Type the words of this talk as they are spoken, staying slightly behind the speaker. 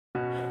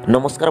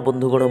नमस्कार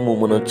बंधुगण मु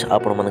मनोज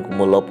आपण मानक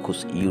मो लव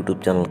खुश यूट्यूब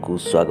चैनल को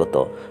स्वागत।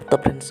 तो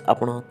फ्रेंड्स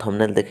आपण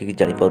थंबनेल देखिक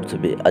जानि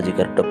पारुथिबे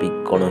आजिकार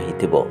टॉपिक कोन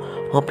हिथिबो।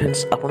 हां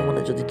फ्रेंड्स आपण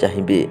माने जदि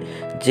चाहिबे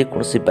जे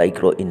कोनसी बाइक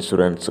रो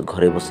इंश्योरेंस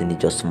घरे बसी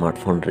निज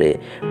स्मार्टफोन रे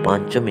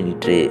 5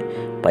 मिनिट रे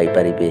पाई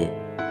परिबे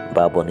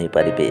बा बनै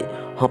परिबे।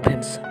 हां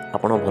फ्रेंड्स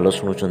आपण भलो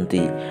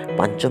सुनुचंती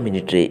 5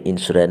 मिनिट रे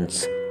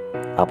इंश्योरेंस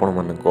आपण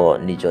मानको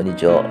निज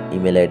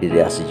ईमेल आईडी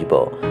रे आसी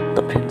जिवो।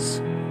 तो फ्रेंड्स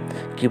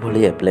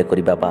किभली एप्लाई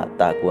करिबा बा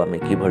ताकू आमे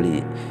किभली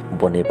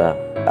बनेबा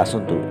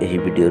आसंतु एही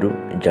वीडियो रु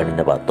जानि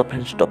नबा। तो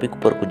फ्रेंड्स टॉपिक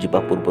ऊपर को जिबा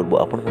पूर्व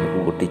आपण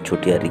मानकु गोटी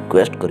छोटिया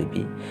रिक्वेस्ट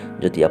करिबी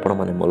जदि आपण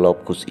माने मो लव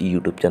खुश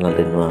यूट्यूब चैनल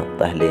रे नुआ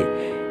ताहले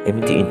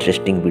एमिति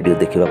इंटरेस्टिंग वीडियो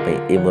देखिबा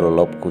पई ए मोर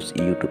लव खुश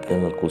यूट्यूब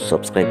चैनल को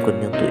सब्सक्राइब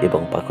करनियंतु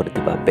एवं पाखरे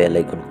थिबा बेल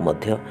आइकन को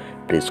मध्य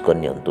प्रेस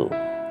करनियंतु।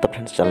 तो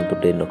फ्रेंड्स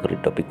चलंतु डे न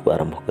करी टॉपिक को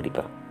आरंभ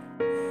करिबा।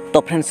 तो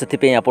फ्रेंड्स सेति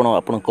पे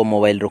आपण को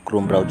मोबाइल रो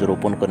क्रोम ब्राउजर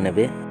ओपन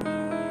करनेबे।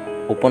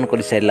 ओपन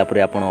कर सारा पर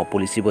आप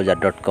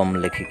policybazaar.com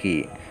लिखिकी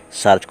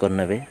सर्च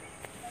करने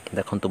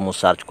देखो मु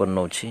सर्च कर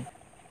नौछि।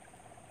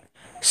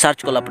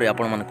 सर्च कलापर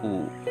आपण मानकु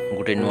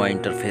गोटे नुआ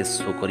इंटरफेस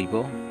शो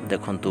करिवो।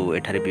 देखंतु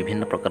एठारे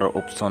विभिन्न प्रकार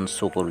ऑप्शन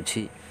शो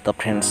करूछि। तो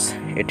फ्रेंड्स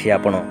एठी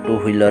आपण टू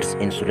व्हीलर्स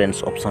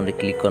इंश्योरेंस ऑप्शन रे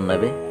क्लिक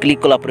करनेबे।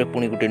 क्लिक कलापर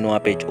पुनी गोटे नुआ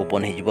पेज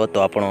ओपन हो जिवो। तो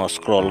आपण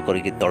स्क्रॉल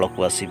करके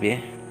तळकु आसीबे।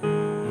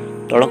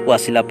 तळकु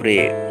आसिला परे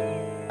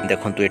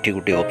देखंतु एठी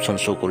गोटे option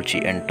show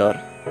करूछि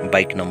enter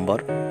bike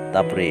number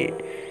तापरे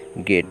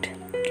गेट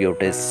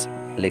क्यूटेस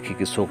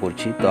लेखिकी शो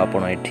करछि। तो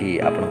आपण एठी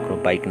आपनकर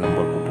बाइक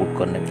नंबर को पुट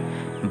करने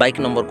बाइक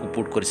नंबर को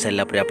पुट कर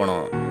साइला पर आपण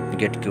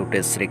गेट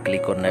क्यूटेस रे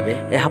क्लिक करनेबे।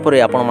 एहा पर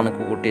आपण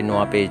मानकु गोटे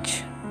नुआ पेज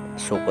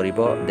शो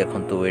करिवो।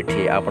 देखंतु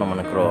एठी आपण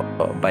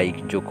मानकर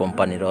बाइक जो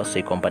कंपनी रो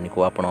से कंपनी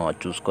को आपण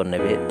चूज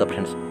करनेबे। तो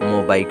फ्रेंड्स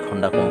मो बाइक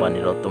होंडा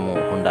कंपनी रो तो मो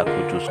होंडा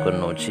को चूज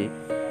करनोछि।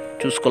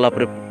 चूज कला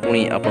पर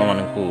पुनी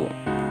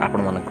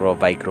आपण मानकर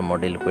बाइक रो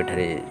मॉडल को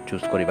एठारे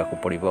चूज करबा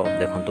को पड़िबो।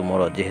 देखंतु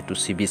मोर जेहेतु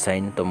सीबी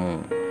साइन तो मु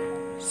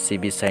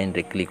सीबी साइन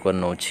रे क्लिक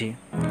करनोछि।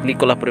 क्लिक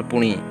कला पर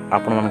पुनी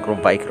आपण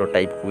मानकर बाइक रो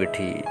टाइप को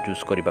एठी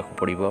चूज करबा को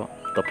पड़िबो।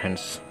 तो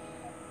फ्रेंड्स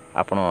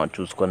आपण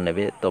चूज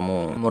करनेबे। तो मु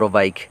मोर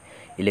bike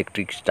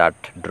electric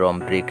start drum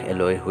brake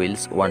alloy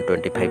wheels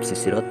 125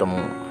 CC रो तो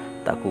मु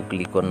ताकू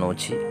क्लिक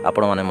करनोछि।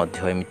 आपण माने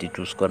मध्य एमिति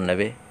चूज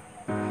करनेबे।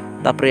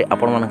 तापरे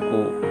आपण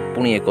मानकू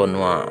पुनी एक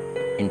नुआ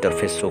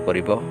इंटरफेस शो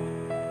करिवो।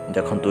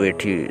 देखंतु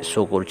एठी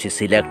show करूछि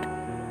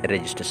select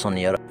registration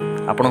year.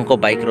 आपणको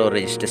bike रो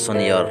रजिस्ट्रेशन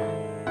ईयर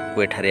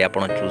को एठारे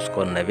आपण चूज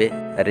करनेबे।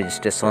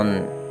 रजिस्ट्रेशन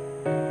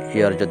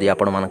ईयर जदि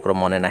आपण मानकर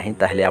मने नाही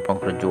ताहले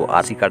आपनकर जो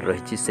आरसी कार्ड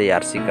रहिछि से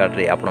आरसी कार्ड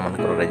रे आपण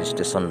मानकर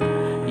रजिस्ट्रेशन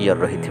ईयर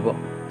रहिथिबो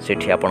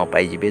सेठी आपण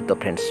पाई जिबे। तो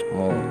फ्रेंड्स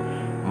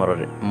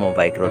मो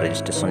बाइक रो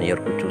रजिस्ट्रेशन ईयर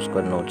को चूज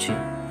करनोछि।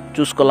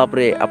 चूज कला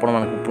परे आपण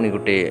मानकु पुनी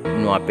गोटे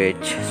नुआ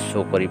पेज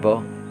शो करिवो।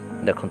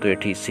 देखंतु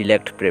एठी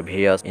सिलेक्ट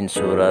प्रीवियस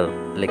इंश्योरर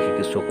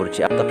लेखिक शो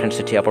करछि। तो फ्रेंड्स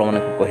एठी आपण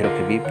मानकु कहि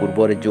रखिबी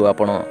पूर्व रे जो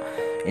आपण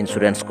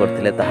इंश्योरेंस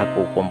करथिले ताहा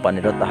को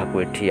कंपनी रो ताहा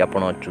को एठी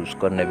आपण चूज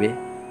करनेबे।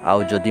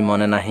 आउ जदि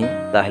मने नाही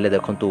ताहले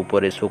देखंतु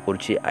ऊपर शो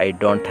करछि I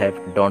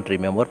don't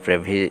remember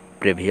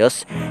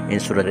previous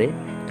insurer रे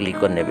क्लिक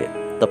करनेबे।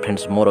 तो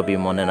फ्रेंड्स मोर भी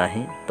मने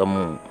नाही तो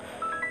मु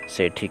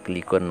सेठी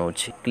क्लिक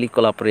करनोछि। क्लिक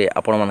कला परे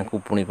आपण मानकु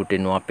पुनी गोटे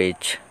नुआ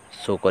पेज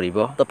शो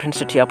करिवो। तो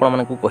फ्रेंड्स एठी आपण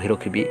मानकु कहि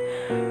रखिबी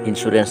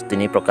इंश्योरेंस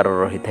तीन प्रकार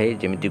रही थाए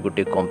जेमिति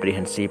गोटे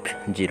comprehensive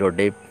zero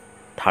Depp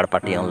third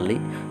party only.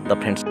 तो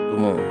फ्रेंड्स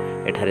तुम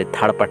एठारे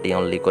थर्ड पार्टी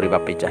ओनली करबा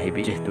पे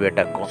चाहिबी जेहेतु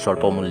एटा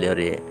स्वल्प मूल्य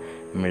रे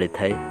मिली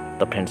थाए।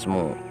 तो फ्रेंड्स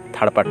मु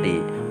थर्ड पार्टी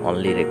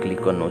ओनली रे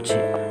क्लिक करनोछि।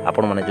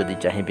 आपण माने जदि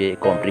चाहिबे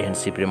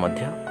कॉम्प्रिहेंसिव रे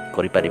मध्य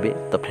करि परिबे।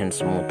 तो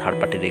फ्रेंड्स मु थर्ड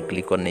पार्टी रे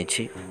क्लिक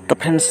करनेछि। तो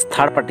फ्रेंड्स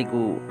थर्ड पार्टी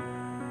को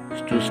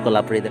चूज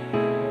कला परे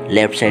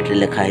लेफ्ट साइड रे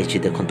लिखा है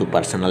देखंतु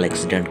पर्सनल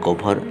एक्सीडेंट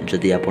कवर।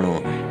 जदि आपण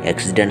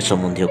एक्सीडेंट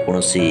संबंधी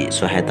कोनोसी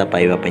सहायता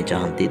पाइबा पई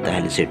चाहंती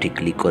ताहले सेठी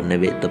क्लिक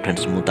करनेबे। तो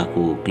फ्रेंड्स मु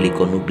ताकू क्लिक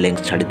करनु ब्लैंक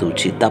छाडी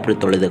दोछि। तापरे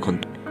तळे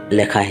देखंतु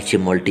लिखा है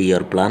मल्टी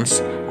ईयर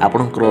प्लान्स।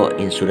 आपनकर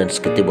इंश्योरेंस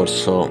केते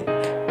वर्ष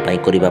पई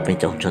करबा पई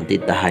चाहउछंती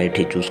ताहा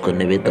एठी चूज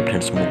करनेबे। तो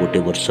फ्रेंड्स मु गोटे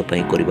वर्ष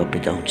पई करबा पई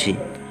चाहउछि।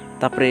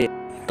 तापरे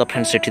तो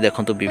फ्रेंड्स एठी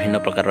देखंतु विभिन्न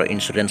प्रकार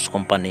इंश्योरेंस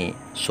कंपनी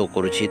शो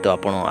करूछि। तो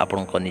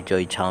आपनकर निज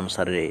इच्छा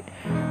अनुसार रे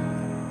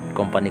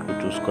कंपनी को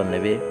चूज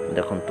करनेबे।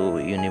 देखंतु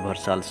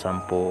यूनिवर्सल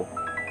शैम्पू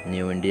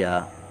न्यू इंडिया।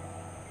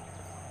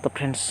 तो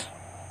फ्रेंड्स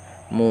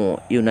मु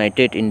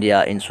यूनाइटेड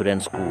इंडिया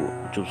इंश्योरेंस को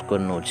चूज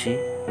करनोछि।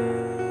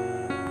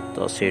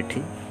 तो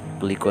सेठी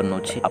क्लिक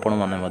करनोछि। आपण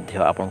माने मध्य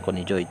आपनको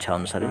निज इच्छा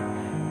अनुसार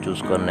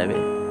चूज करनेबे।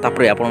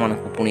 तापरे आपण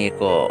मानकु पुनी एक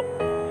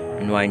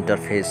नुआ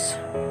इंटरफेस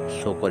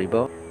शो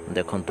करिवो।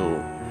 देखंतु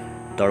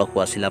तळकु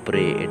आसिला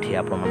परे एठी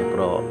आपण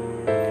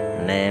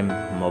मानकर name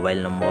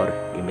mobile number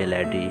email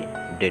ID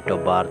date of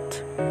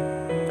birth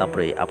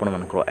तापरे आपण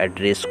मानकर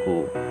एड्रेस को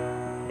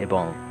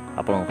एवं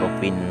आपनकर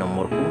पिन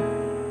नंबर को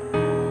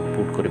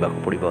पुट करबा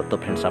को पड़िबो। तो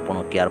फ्रेंड्स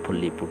आपण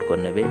केयरफुली पुट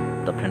करनेबे।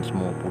 तो फ्रेंड्स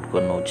मु पुट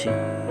करनोछि।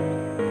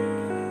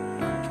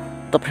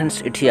 तो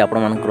फ्रेंड्स एठी आपण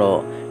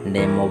मानकर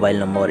name mobile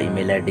number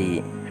email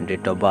ID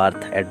date of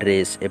birth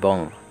address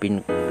एवं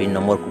पिन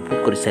नंबर को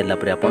पुट कर सारा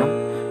पर आपण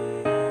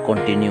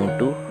कंटिन्यू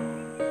टू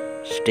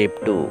स्टेप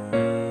 2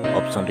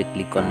 ऑप्शन रे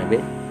क्लिक करनेबे।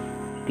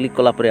 क्लिक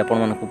कला परे आपण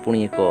मानकु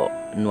पुणी एक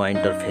नुआ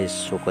इंटरफेस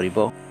शो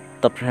करिवो।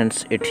 तो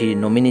फ्रेंड्स एठी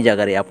नॉमिनी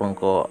जगह रे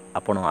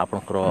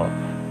आपणकर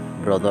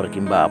ब्रदर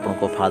किंबा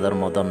आपणको फादर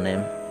मदर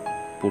नेम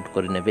पुट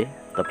कर नेबे।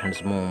 तो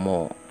फ्रेंड्स मो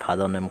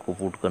फादर नेम को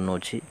पुट करनो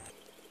अछि।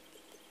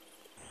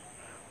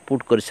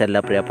 पुट कर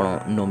सारा पर आप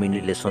नॉमिनी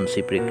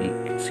रिलेशनशिप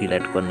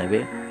सिलेक्ट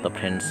करने। तो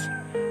फ्रेंड्स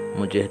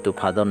मुझे जेहेतु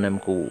फादर नेम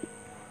को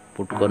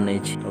पुट करने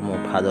तो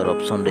मो फादर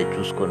ऑप्शन रे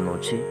चूज करनो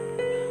छी।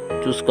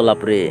 चूज कला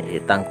परे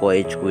तांको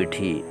एज को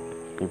एठी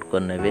पुट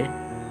करने।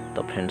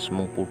 तो फ्रेंड्स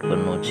मु पुट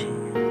करनो छी।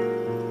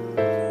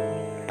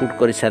 पुट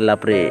कर सारा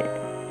परे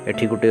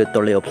एठी गोटे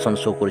तले ऑप्शन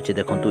शो करछि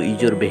देखंतु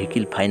इज योर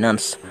व्हीकल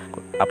फाइनेंस।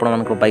 आपण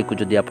मानकर बाइक को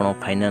जदि आपण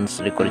फाइनेंस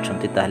रे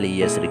करिसंती ताहले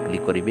यस रे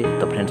क्लिक करिवे।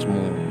 तो फ्रेंड्स मु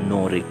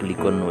नो रे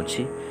क्लिक करनो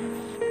छी।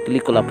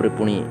 क्लिक कला परे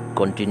पुणी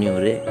कंटिन्यू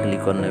रे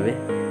क्लिक करनेबे।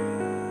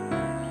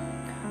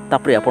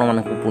 तापरे आपण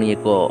मानकु पुणी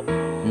एक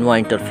नुआ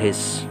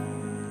इंटरफेस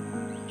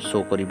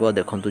शो करिवो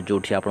देखंतु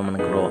जोठी आपण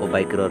मानकर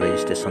बाइक रो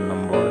रजिस्ट्रेशन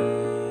नंबर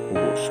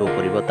को शो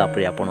करिवो।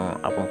 तापरे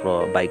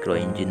आपणकर बाइक रो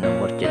इंजन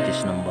नंबर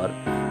चेसिस नंबर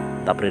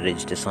तापरे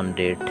रजिस्ट्रेशन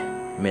डेट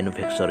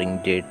मैन्युफैक्चरिंग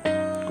डेट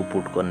को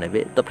पुट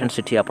करनेबे। तो फ्रेंड्स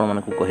एठी आपण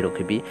मानकु कहि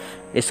रखिबी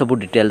ए सब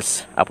डिटेल्स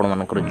आपण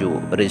मानकर जो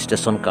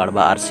रजिस्ट्रेशन कार्ड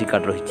बा आरसी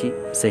कार्ड रहिछि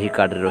सही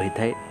कार्ड रे रहि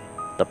थाए।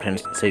 तो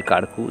फ्रेंड्स सही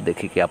कार्ड को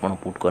देखिए आपन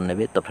पुट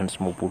करने। तो फ्रेंड्स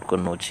मु पुट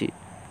करनो छी।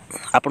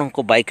 आपन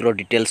को बाइक रो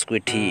डिटेल्स को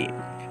एठी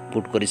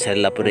पुट करि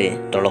सारला परे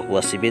तळ को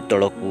आसीबे।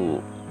 तळ को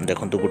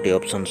देखंतु गुटे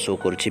ऑप्शन शो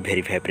करछि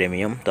वेरीफाई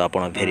प्रीमियम। तो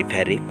आपन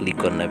वेरीफाई रे क्लिक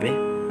करनेबे।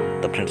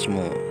 तो फ्रेंड्स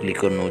मु क्लिक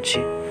करनो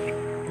छी।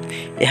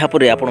 एहा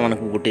परे आपन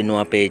मानकु गुटे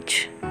नुआ पेज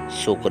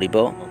शो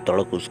करिवो।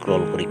 तळ को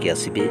स्क्रॉल करिके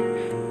आसीबे।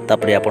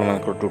 तापरे आपन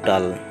मानकर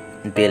टोटल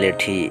बिल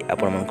एठी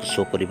आपन मानकु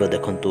शो करिवो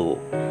देखंतु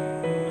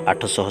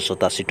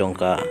 887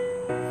 टंका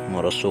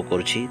मोर शो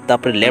करछि।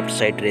 तापर लेफ्ट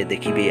साइड रे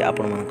देखिबे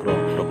आपण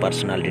मानकर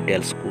पर्सनल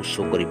डिटेल्स को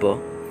शो करिवो।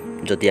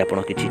 जदि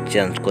आपण किछि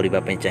चेंज करिबा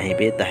पय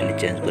चाहिबे ताहले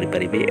चेंज करि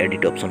परिबे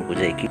एडिट ऑप्शन को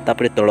जाईकी।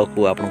 तापर तळ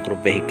को आपनकर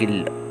व्हीकल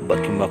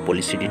किंबा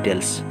पॉलिसी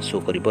डिटेल्स शो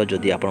करिवो।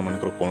 जदि आपण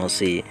मानकर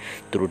कोनोसी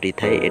त्रुटि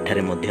थाए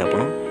एठारे मध्ये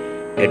आपण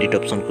एडिट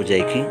ऑप्शन को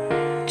जाईकी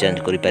चेंज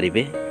करि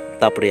परिबे।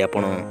 तापर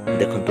आपण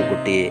देखंतु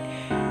गोटे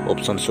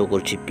ऑप्शन शो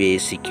करछि पे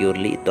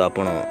सिक्योरली। तो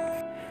आपण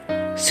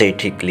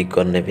सेठी क्लिक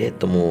करनेबे।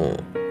 तो मु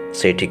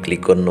सेठी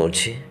क्लिक करनो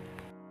छी।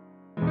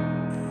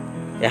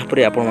 यहाँ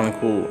पर आपण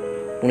मानकु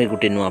पुणी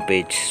गोटे नुआ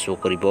पेज शो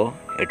करिवो।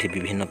 एठी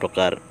विभिन्न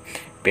प्रकार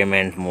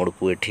पेमेंट मोड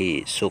को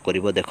एठी शो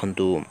करिवो।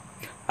 देखंतु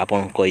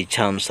आपण को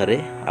इच्छा अनुसार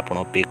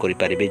आपण पे करि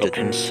परिबे। जो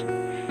फ्रेंड्स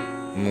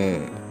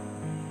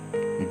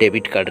मु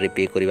डेबिट कार्ड रे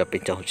पे करिवा पे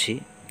चाहूछि।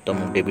 तो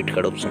मु डेबिट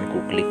कार्ड ऑप्शन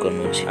को क्लिक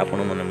करनो छी।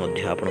 आपण माने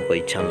मध्य आपण को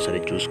इच्छा अनुसार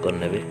चूज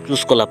करनेबे।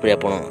 चूज कला परे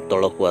आपण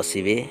तळ को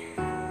आसीबे।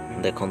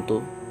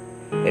 देखंतु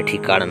एठी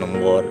कार्ड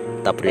नंबर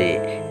तापरे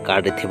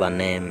कार्ड थिबा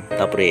नेम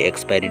तापरे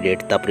एक्सपायरी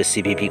डेट तापरे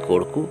सीवीवी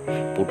कोड को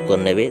पुट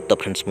करनेबे। तो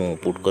फ्रेंड्स मु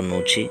पुट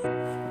करनो छी।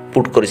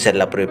 पुट करि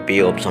सारला परे पे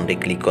ऑप्शन रे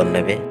क्लिक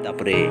करनेबे।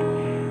 तापरे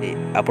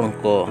आपण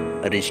को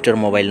रजिस्टर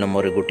मोबाइल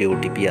नंबर रे गोटे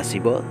ओटीपी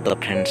आसीबो। तो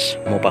फ्रेंड्स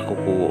मो पाखो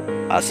को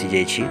आसी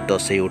जाई छी। तो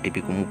सेही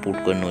ओटीपी को मु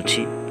पुट करनो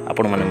छी।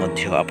 आपण माने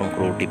मध्य आपण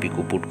को ओटीपी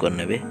को पुट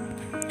करनेबे।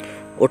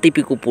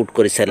 ओटीपी को पुट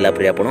करि सारला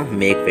परे आपण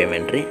मेक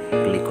पेमेंट रे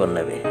क्लिक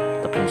करनेबे।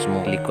 तो फ्रेंड्स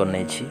मु क्लिक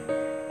करनै छी।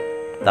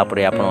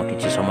 तापरे आपण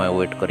किछि समय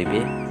वेट करिवे।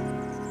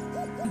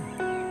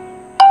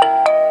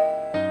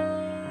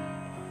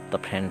 तो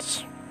फ्रेंड्स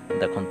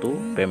देखंतु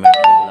पेमेंट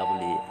होगला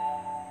बोली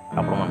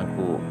आपण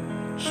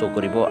मानकु शो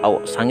करिवो। आ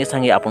संगे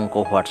संगे आपण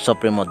को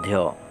व्हाट्सएप रे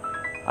मध्य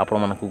आपण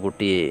मानकु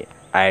गोटे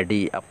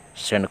आईडी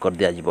सेंड कर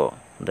दिया जिवो।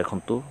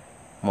 देखंतु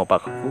मो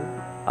पाखकु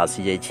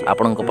आसी जाई छी।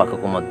 आपण को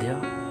पाखकु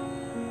मध्य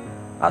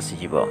आसी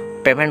जिवो।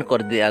 पेमेंट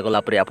कर दिया गला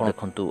परे आपण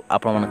देखंतु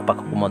आपण मानक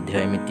पाखकु मध्य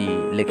एमिति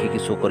लेखिकी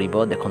शो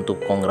करिवो। देखंतु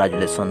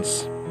कांग्रेचुलेशंस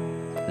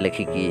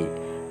लेखिकी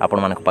आपण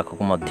मानक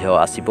पाखकु मध्य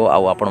आसीबो। आ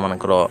आपण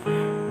मानकर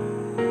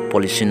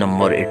पॉलिसी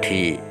नंबर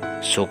एठी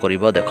शो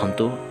करिवो।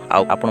 देखंतु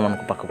आ आपण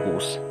मानक पाखकु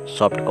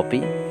सॉफ्ट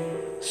कॉपी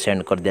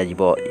सेंड कर दिया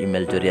जिवो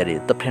ईमेल जरिया रे।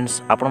 तो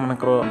फ्रेंड्स आपण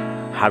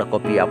मानकर हार्ड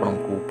कॉपी आपण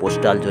को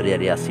पोस्टल जरिया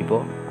रे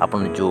आसीबो।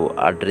 आपण जो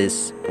एड्रेस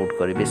पुट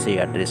करिवे से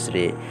एड्रेस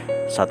रे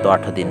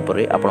 7-8 दिन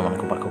परे आपण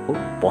मानक पाखकु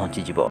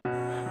पहुंची जिवो।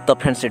 तो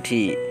फ्रेंड्स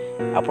एठी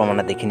आपण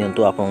माने देखि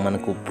नियंतु आपण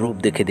मानकु प्रूफ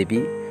देखि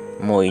देबी।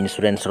 मो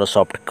इंश्योरेंस रो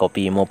सॉफ्ट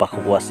कॉपी मो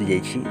पाखकु आसी जाई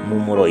छी। मु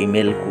मोर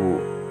ईमेल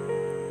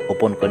को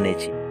ओपन करने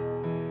छी।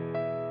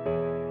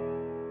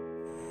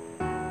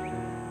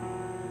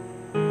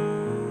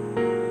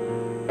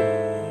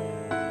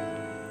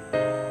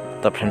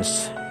 तो फ्रेंड्स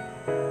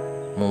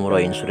मु मोर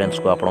इंश्योरेंस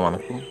को आपण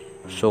मानकु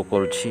शो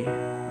करूछि।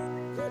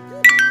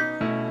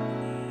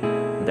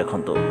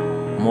 देखंतु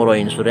मोर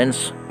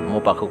इंश्योरेंस मो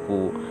पाखकु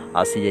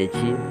आसी जाई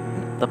छी।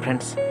 तो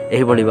फ्रेंड्स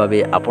एही बड़ी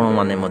भाबे आपण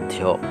माने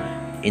मध्य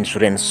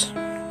इंश्योरेंस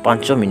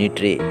 5 मिनिट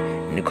रे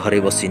घरे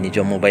बसी निज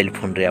मोबाइल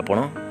फोन रे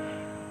आपण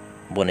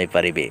बनै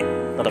पारिबे।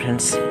 तो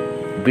फ्रेंड्स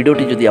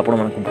वीडियोटी जदि आपण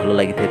मानक भल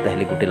लगी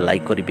ताहले गोटे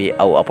लाइक करेंगे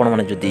आउ आपण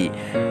मैंने जदि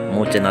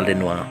मो चैनल रे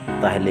नुआ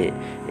ताहले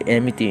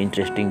एमिति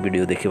इंटरेस्टिंग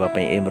वीडियो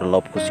देखापी एमर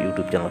लव खुश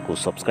यूट्यूब चैनल को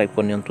सब्सक्राइब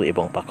करनियंतु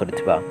एवं पाखरे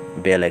थिबा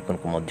बेल आइकन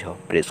को मध्य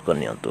प्रेस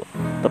करनियंतु।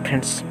 तो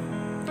फ्रेंड्स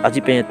आज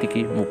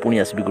एतिकी मु पुणी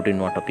आसबि गोटे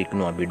नुआ टॉपिक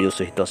नुआ वीडियो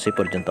सहित से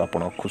पर्यंत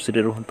आपण खुशी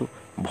रे रहंतु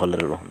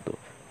भलरे रहंतु।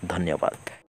 धन्यवाद।